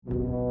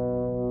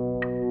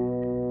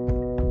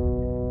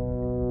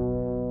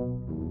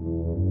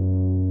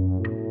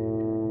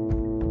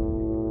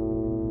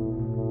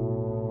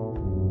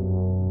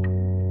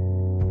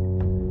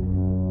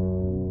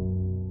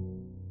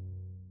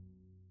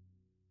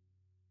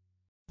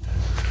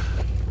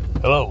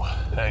Hello,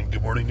 and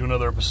good morning to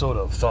another episode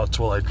of Thoughts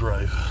While I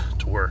Drive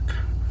to Work.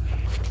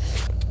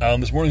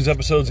 This morning's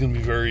episode is going to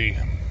be very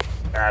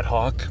ad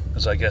hoc,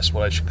 is I guess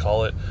what I should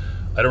call it.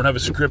 I don't have a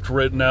script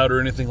written out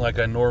or anything like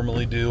I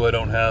normally do. I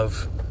don't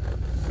have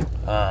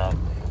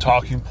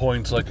talking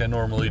points like I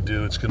normally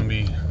do. It's going to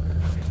be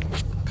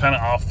kind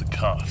of off the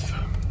cuff.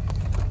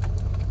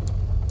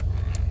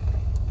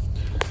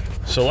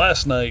 So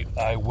last night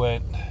I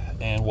went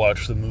and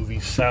watched the movie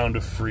Sound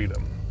of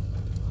Freedom,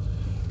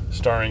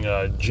 starring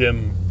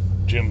Jim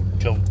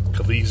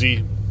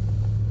Caviezel.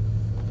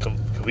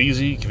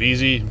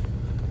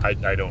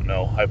 I don't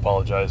know. I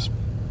apologize.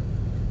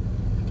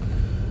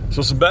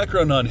 So some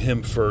background on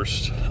him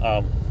first.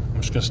 I'm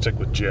just going to stick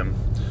with Jim.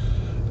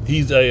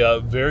 He's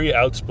a very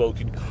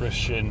outspoken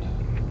Christian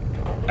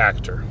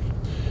actor.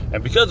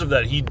 And because of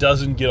that, he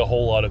doesn't get a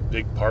whole lot of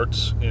big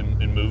parts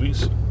in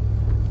movies.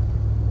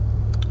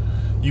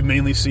 You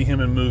mainly see him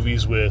in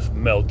movies with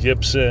Mel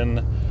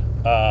Gibson,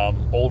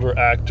 older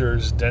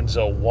actors,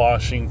 Denzel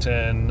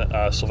Washington,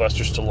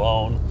 Sylvester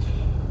Stallone.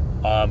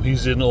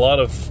 He's in a lot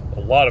of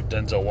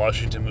Denzel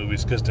Washington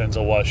movies because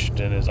Denzel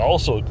Washington is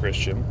also a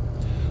Christian.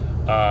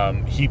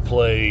 He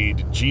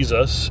played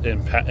Jesus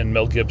in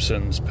Mel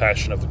Gibson's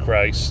Passion of the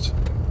Christ.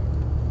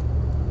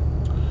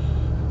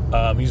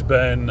 He's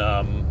been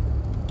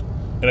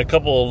in a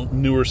couple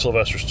newer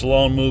Sylvester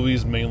Stallone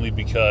movies, mainly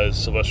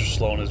because Sylvester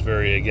Stallone is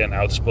very, again,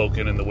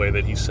 outspoken in the way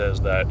that he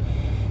says that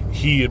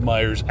he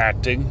admires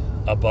acting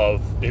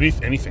above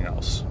anything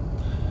else.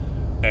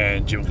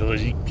 And Jim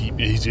Caviezel,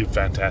 he's a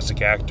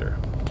fantastic actor.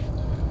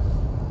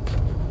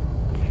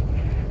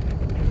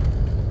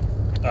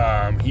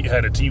 He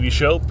had a TV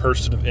show,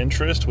 Person of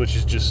Interest, which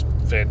is just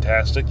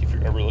fantastic if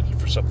you're ever looking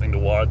for something to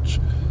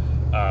watch.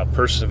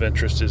 Person of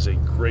Interest is a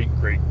great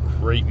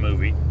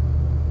movie.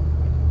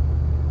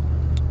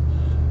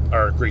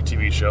 Or a great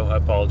TV show, I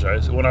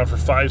apologize. It went on for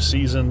 5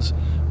 seasons.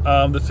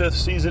 The 5th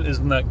season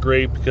isn't that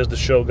great because the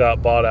show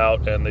got bought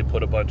out and they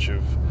put a bunch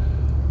of,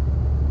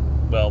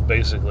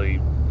 basically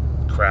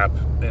crap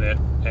in it.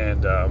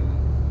 And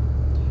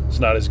it's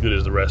not as good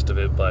as the rest of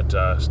it, but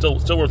still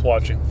worth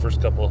watching.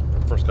 First couple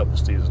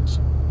seasons.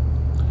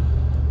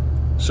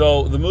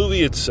 So the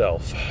movie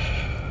itself,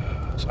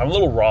 I'm a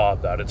little raw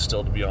about it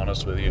still, to be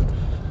honest with you.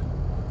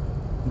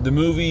 The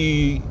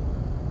movie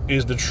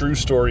is the true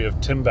story of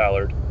Tim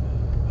Ballard,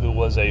 who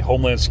was a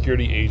Homeland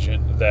Security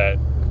agent that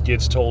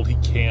gets told he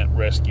can't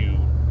rescue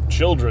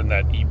children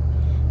that he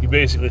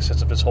basically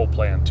sets up his whole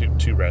plan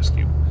to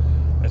rescue.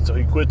 And so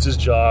he quits his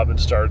job and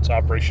starts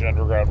Operation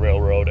Underground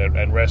Railroad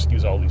and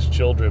rescues all these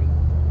children.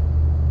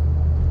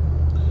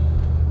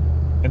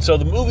 And so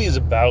the movie is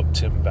about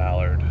Tim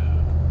Ballard,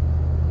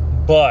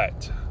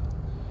 but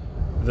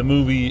the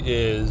movie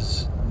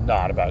is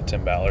not about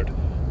Tim Ballard.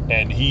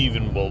 And he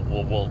even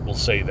will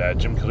say that.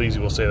 Jim Caviezel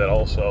will say that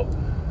also.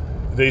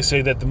 They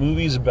say that the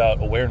movie is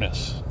about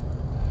awareness.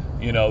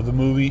 You know, the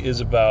movie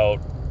is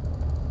about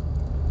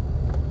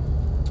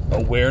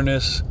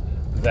awareness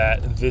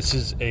that this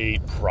is a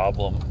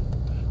problem,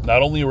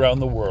 not only around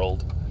the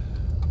world,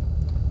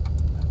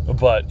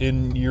 but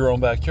in your own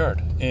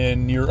backyard,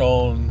 in your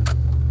own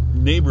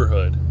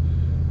neighborhood,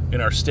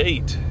 in our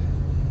state,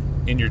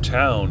 in your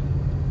town.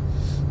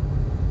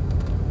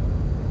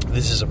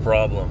 This is a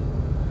problem.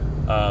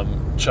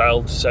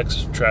 Child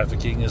sex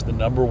trafficking is the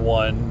number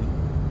one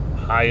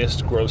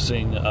highest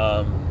grossing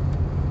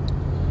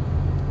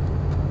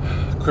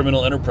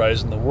criminal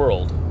enterprise in the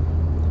world.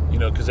 You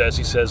know, because as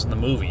he says in the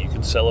movie, you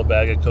can sell a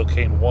bag of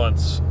cocaine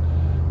once,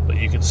 but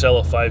you can sell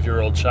a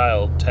 5-year-old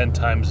child 10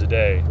 times a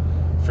day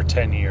for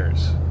 10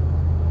 years.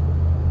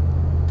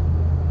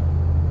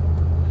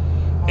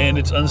 And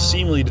it's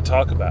unseemly to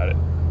talk about it.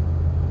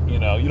 You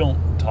know, you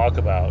don't talk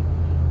about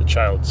the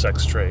child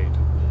sex trade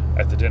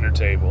at the dinner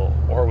table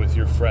or with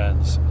your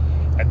friends.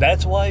 And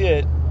that's why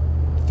it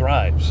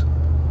thrives.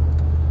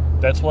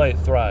 That's why it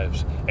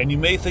thrives. And you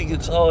may think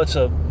it's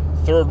a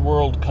third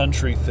world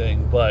country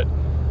thing, but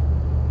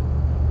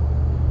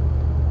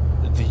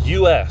the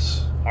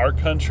U.S., our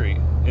country,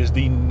 is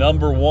the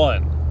number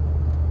one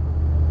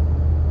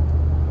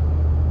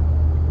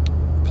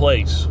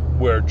place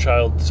where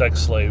child sex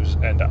slaves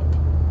end up.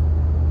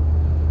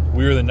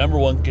 We are the number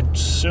one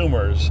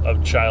consumers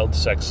of child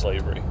sex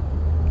slavery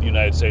in the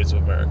United States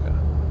of America.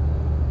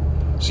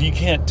 So you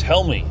can't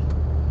tell me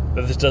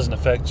that this doesn't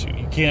affect you.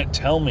 You can't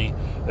tell me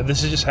that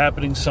this is just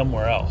happening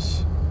somewhere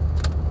else.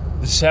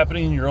 This is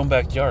happening in your own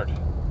backyard.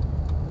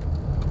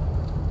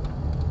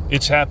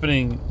 It's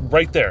happening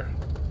right there.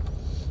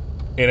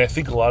 And I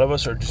think a lot of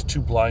us are just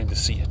too blind to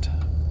see it.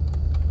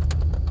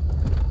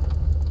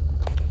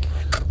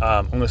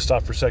 I'm going to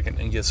stop for a second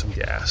and get some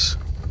gas.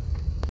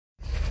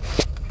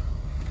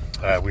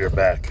 We are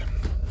back.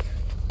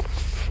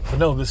 But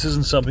no, this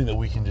isn't something that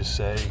we can just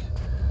say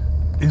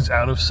is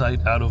out of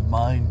sight, out of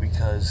mind,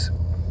 because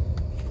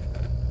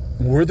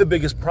we're the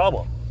biggest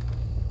problem.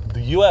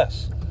 The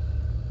U.S.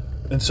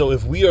 And so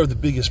if we are the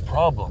biggest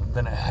problem,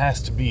 then it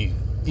has to be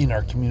in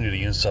our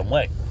community in some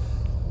way.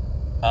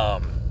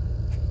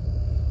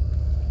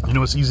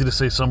 It's easy to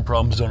say some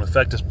problems don't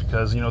affect us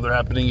because, they're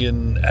happening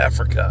in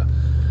Africa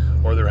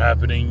or they're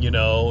happening,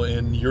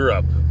 in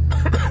Europe.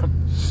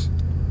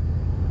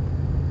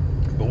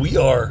 But we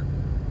are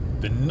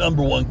the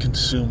number one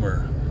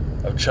consumer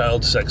of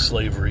child sex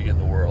slavery in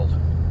the world.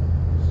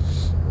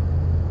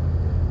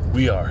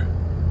 We are.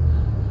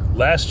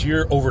 Last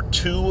year, over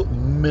 2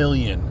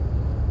 million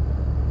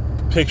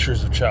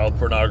pictures of child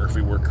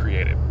pornography were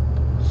created.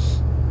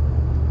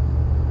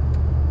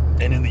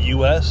 And in the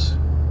U.S.,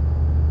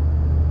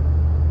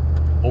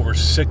 over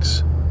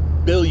 6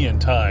 billion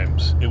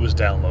times it was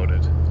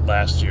downloaded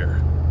last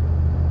year.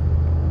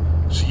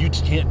 So you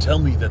can't tell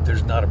me that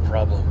there's not a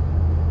problem.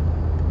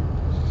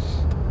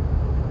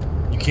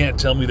 You can't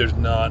tell me there's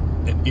not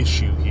an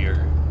issue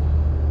here.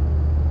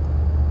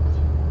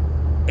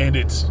 And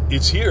it's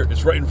here.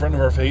 It's right in front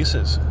of our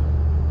faces.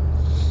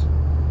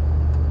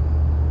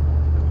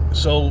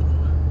 So,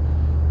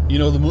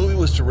 the movie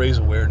was to raise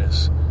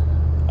awareness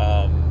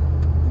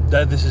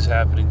that this is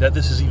happening, that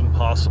this is even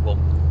possible.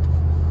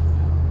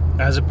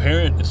 As a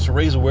parent, it's to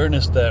raise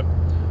awareness that,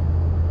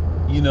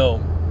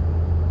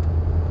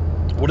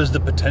 what is the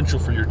potential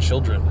for your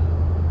children?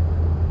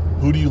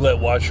 Who do you let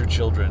watch your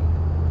children?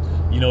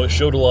 It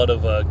showed a lot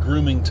of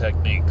grooming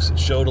techniques. It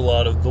showed a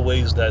lot of the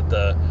ways that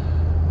the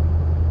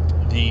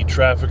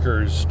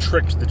traffickers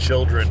tricked the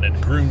children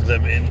and groomed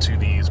them into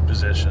these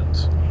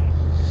positions.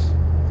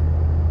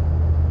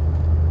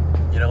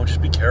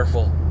 Just be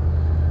careful.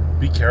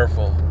 Be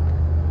careful.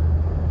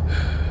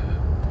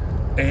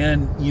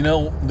 And,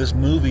 this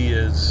movie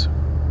is...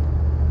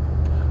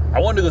 I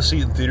wanted to go see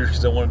it in theaters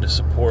because I wanted to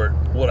support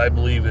what I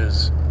believe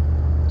is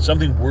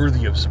something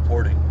worthy of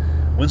supporting.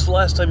 When's the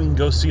last time you can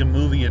go see a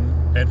movie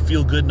and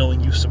feel good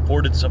knowing you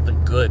supported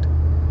something good?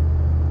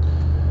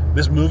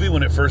 This movie,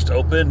 when it first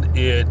opened,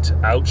 it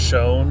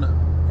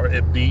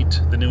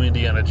beat the new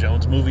Indiana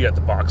Jones movie at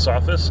the box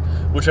office,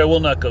 which I will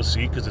not go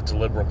see because it's a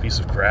liberal piece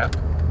of crap.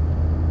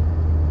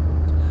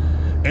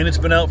 And it's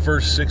been out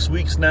for 6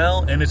 weeks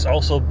now, and it's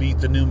also beat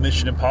the new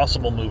Mission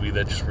Impossible movie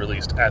that just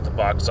released at the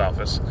box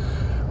office,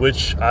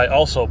 which I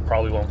also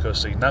probably won't go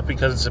see. Not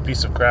because it's a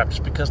piece of crap,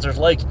 just because there's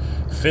like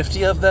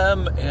 50 of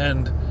them,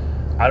 and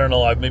I don't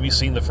know, I've maybe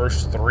seen the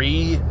first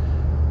 3,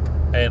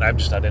 and I'm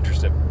just not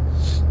interested.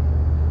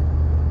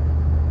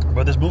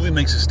 But this movie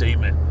makes a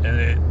statement,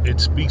 and it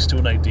speaks to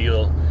an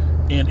ideal,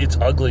 and it's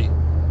ugly,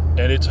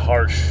 and it's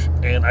harsh,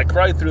 and I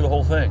cried through the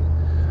whole thing,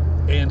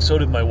 and so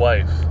did my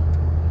wife.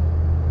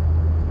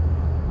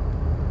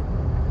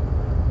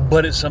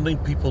 But it's something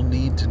people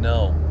need to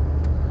know.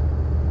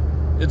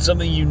 It's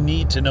something you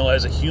need to know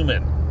as a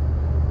human.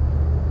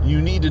 You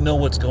need to know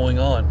what's going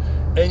on.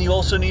 And you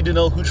also need to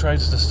know who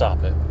tries to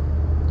stop it.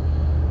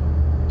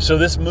 So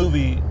this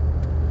movie,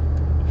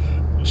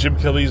 Jim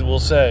Caviezel will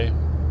say,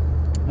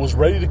 was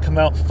ready to come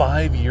out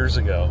 5 years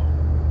ago.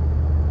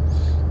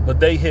 But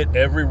they hit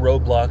every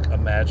roadblock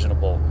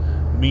imaginable.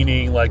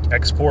 Meaning like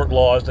export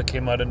laws that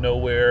came out of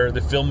nowhere,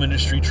 the film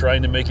industry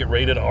trying to make it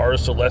rated R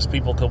so less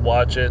people could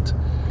watch it.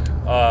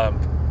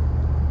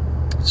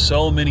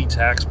 So many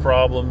tax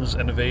problems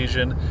and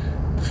evasion.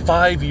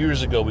 5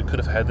 years ago, we could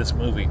have had this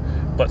movie,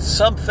 but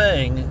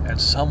something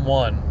and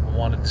someone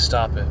wanted to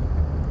stop it.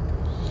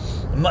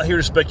 I'm not here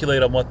to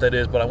speculate on what that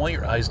is, but I want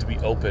your eyes to be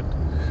open,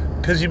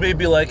 because you may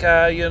be like,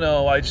 I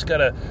just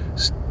gotta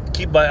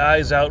keep my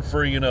eyes out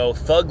for,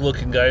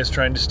 thug-looking guys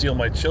trying to steal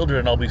my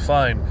children, and I'll be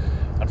fine.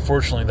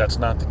 Unfortunately, that's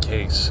not the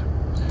case.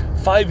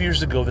 5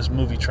 years ago, this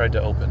movie tried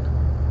to open.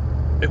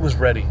 It was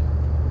ready.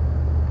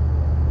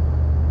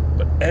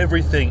 But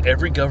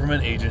every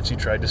government agency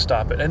tried to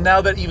stop it. And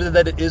now that even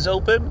that it is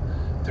open,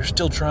 they're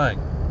still trying.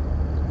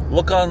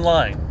 Look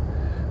online.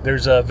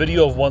 There's a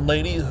video of one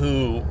lady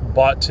who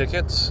bought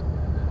tickets,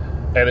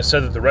 and it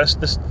said that the rest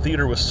of this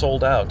theater was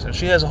sold out. And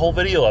she has a whole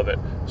video of it.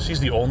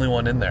 She's the only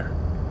one in there.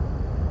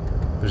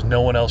 There's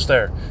no one else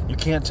there. You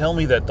can't tell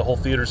me that the whole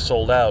theater's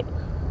sold out.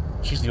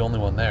 She's the only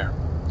one there.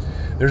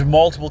 There's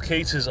multiple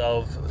cases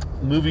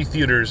of movie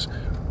theaters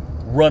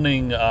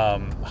running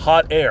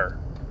hot air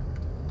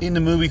into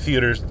movie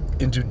theaters,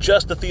 into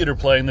just the theater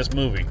playing this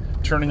movie,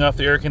 turning off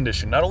the air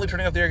conditioning. Not only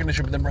turning off the air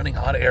conditioning, but then running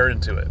hot air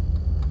into it.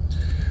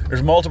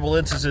 There's multiple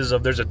instances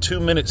of, there's a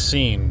 2-minute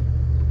scene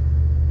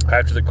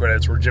after the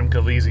credits where Jim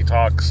Caviezel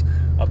talks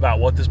about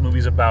what this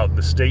movie's about,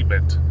 the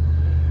statement.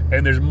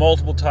 And there's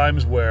multiple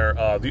times where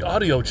the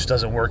audio just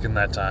doesn't work in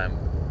that time.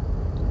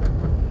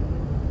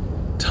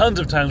 Tons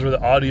of times where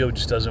the audio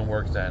just doesn't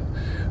work then.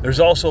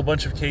 There's also a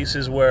bunch of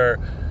cases where,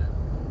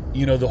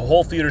 the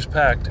whole theater's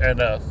packed,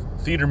 and a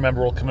theater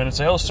member will come in and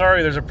say, oh,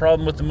 sorry, there's a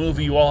problem with the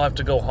movie, you all have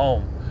to go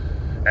home.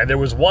 And there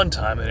was one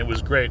time, and it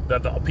was great,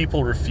 that the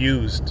people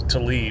refused to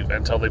leave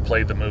until they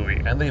played the movie,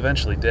 and they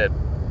eventually did.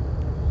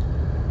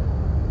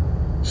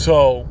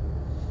 So,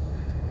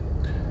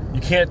 you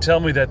can't tell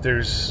me that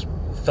there's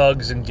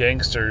thugs and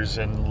gangsters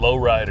and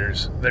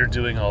lowriders that are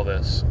doing all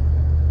this.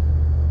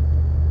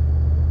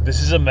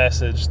 This is a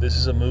message, this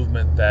is a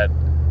movement that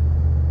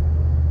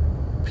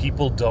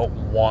people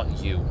don't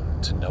want you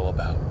to know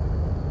about.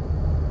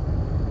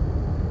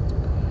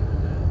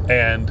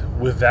 And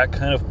with that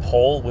kind of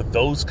pull, with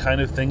those kind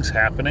of things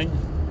happening,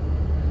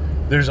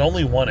 there's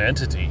only one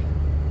entity.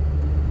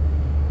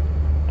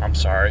 I'm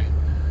sorry.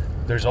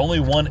 There's only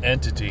one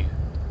entity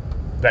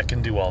that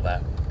can do all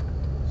that.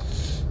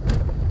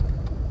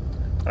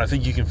 And I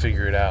think you can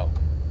figure it out.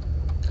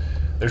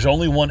 There's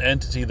only one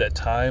entity that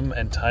time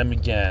and time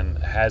again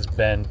has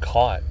been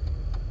caught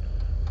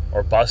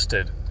or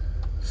busted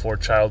for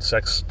child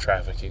sex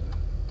trafficking.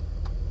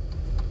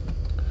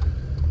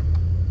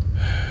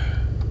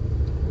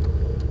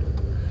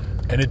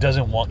 And it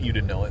doesn't want you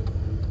to know it.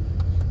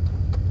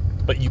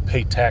 But you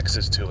pay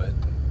taxes to it.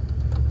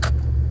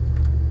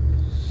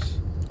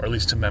 Or at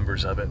least to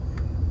members of it.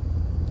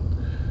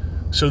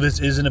 So this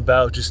isn't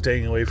about just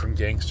staying away from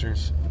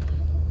gangsters.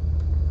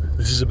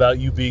 This is about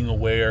you being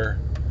aware.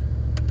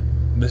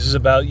 This is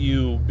about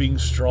you being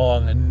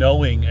strong and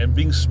knowing and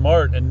being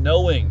smart and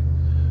knowing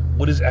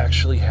what is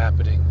actually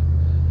happening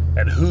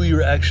and who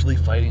you're actually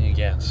fighting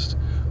against.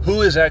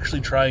 Who is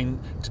actually trying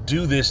to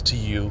do this to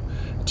you,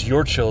 to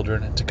your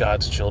children, and to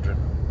God's children.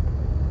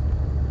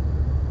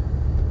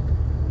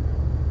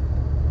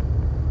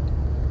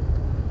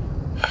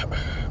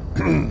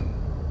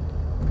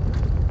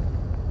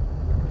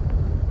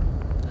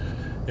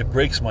 It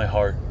breaks my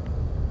heart.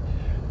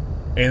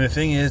 And the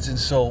thing is, and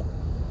so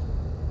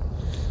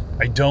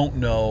I don't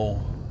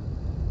know.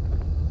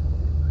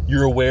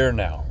 You're aware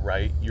now,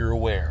 right? You're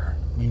aware.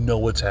 You know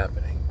what's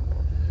happening.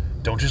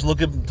 Don't just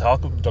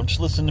don't just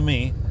listen to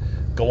me.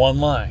 Go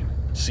online,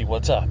 see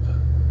what's up.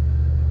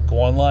 Go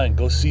online,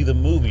 go see the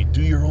movie,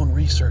 do your own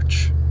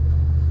research.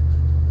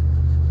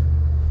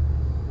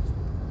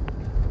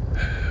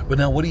 But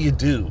now what do you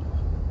do?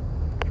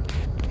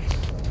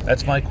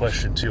 That's my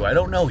question too. I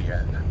don't know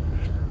yet.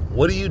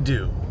 What do you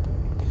do?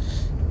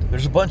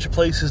 There's a bunch of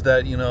places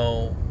that,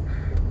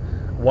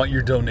 want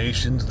your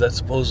donations that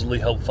supposedly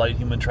help fight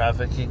human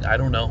trafficking. I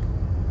don't know.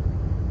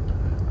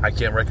 I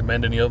can't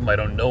recommend any of them. I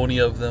don't know any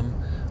of them.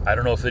 I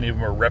don't know if any of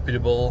them are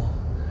reputable.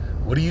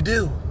 What do you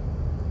do?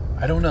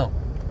 I don't know.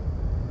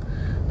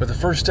 But the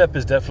first step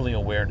is definitely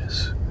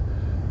awareness.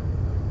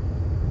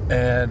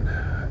 And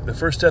the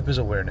first step is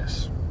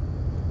awareness.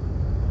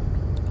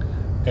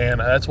 And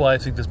that's why I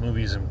think this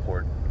movie is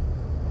important.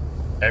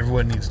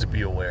 Everyone needs to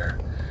be aware.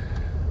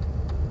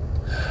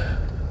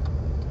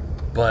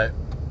 But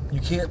you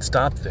can't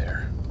stop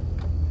there.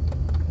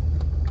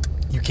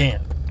 You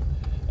can't.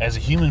 As a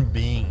human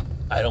being,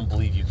 I don't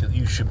believe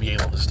you should be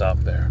able to stop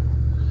there.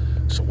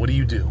 So what do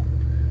you do?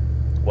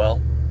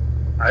 Well,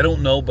 I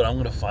don't know, but I'm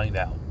going to find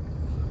out.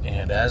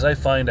 And as I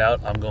find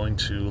out, I'm going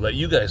to let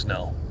you guys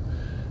know.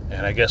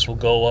 And I guess we'll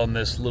go on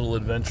this little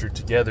adventure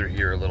together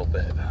here a little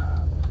bit.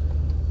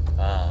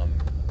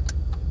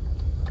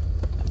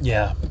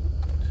 Yeah.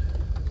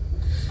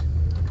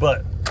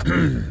 But,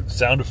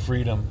 Sound of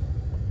Freedom,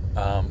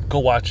 go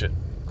watch it.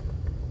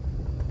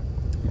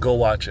 Go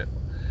watch it.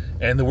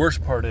 And the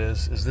worst part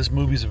is this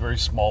movie's a very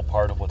small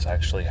part of what's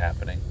actually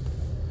happening.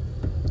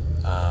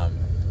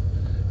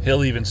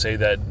 He'll even say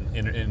that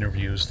in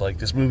interviews, like,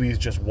 this movie is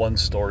just one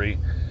story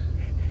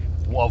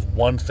of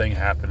one thing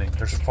happening.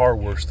 There's far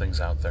worse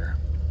things out there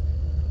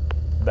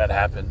that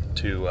happen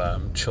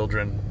to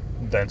children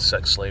than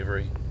sex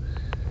slavery.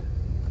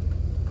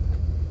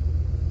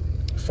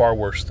 Far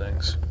worse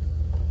things.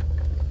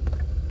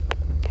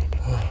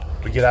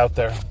 But get out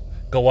there.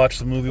 Go watch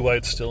the movie while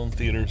it's still in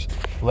theaters.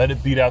 Let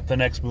it beat out the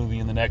next movie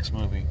and the next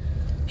movie.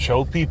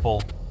 Show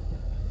people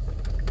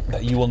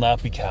that you will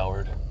not be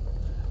coward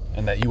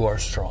and that you are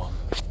strong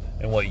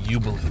in what you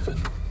believe in.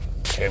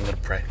 Okay, I'm going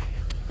to pray.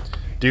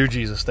 Dear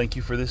Jesus, thank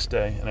you for this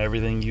day and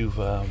everything you've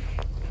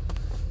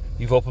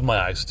opened my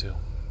eyes to.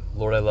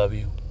 Lord, I love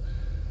you.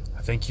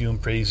 I thank you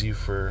and praise you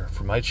for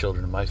my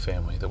children and my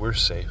family, that we're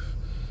safe.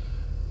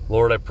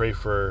 Lord, I pray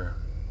for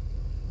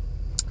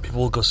people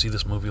who will go see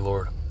this movie,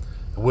 Lord,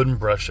 and wouldn't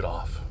brush it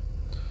off.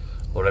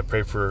 Lord, I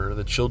pray for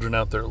the children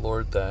out there,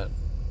 Lord, that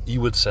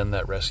you would send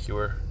that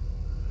rescuer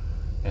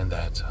and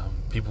that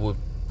people would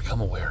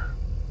become aware.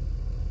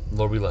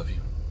 Lord, we love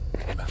you.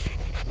 Amen.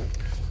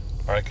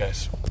 All right,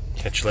 guys.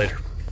 Catch you later.